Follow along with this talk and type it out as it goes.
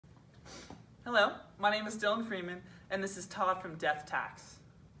Hello, my name is Dylan Freeman, and this is Todd from Death Tax.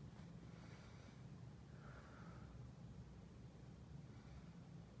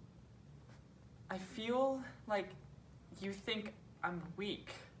 I feel like you think I'm weak.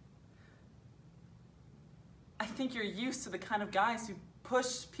 I think you're used to the kind of guys who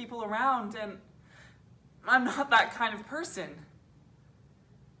push people around, and I'm not that kind of person.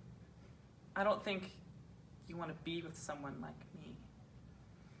 I don't think you want to be with someone like me.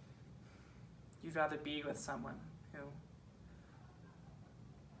 You'd rather be with someone who,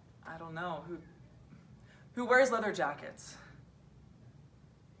 I don't know, who wears leather jackets.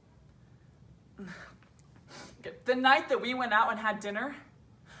 The night that we went out and had dinner,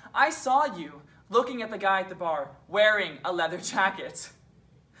 I saw you looking at the guy at the bar wearing a leather jacket.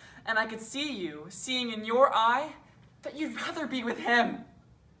 And I could see you seeing in your eye that you'd rather be with him.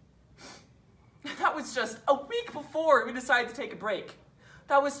 That was just a week before we decided to take a break.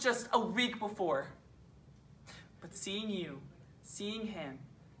 That was just a week before. But seeing you, seeing him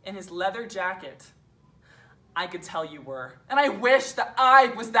in his leather jacket, I could tell you were. And I wish that I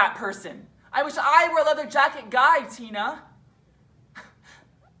was that person. I wish I were a leather jacket guy, Tina.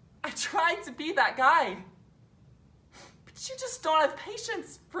 I tried to be that guy. But you just don't have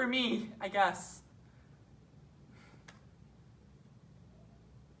patience for me, I guess.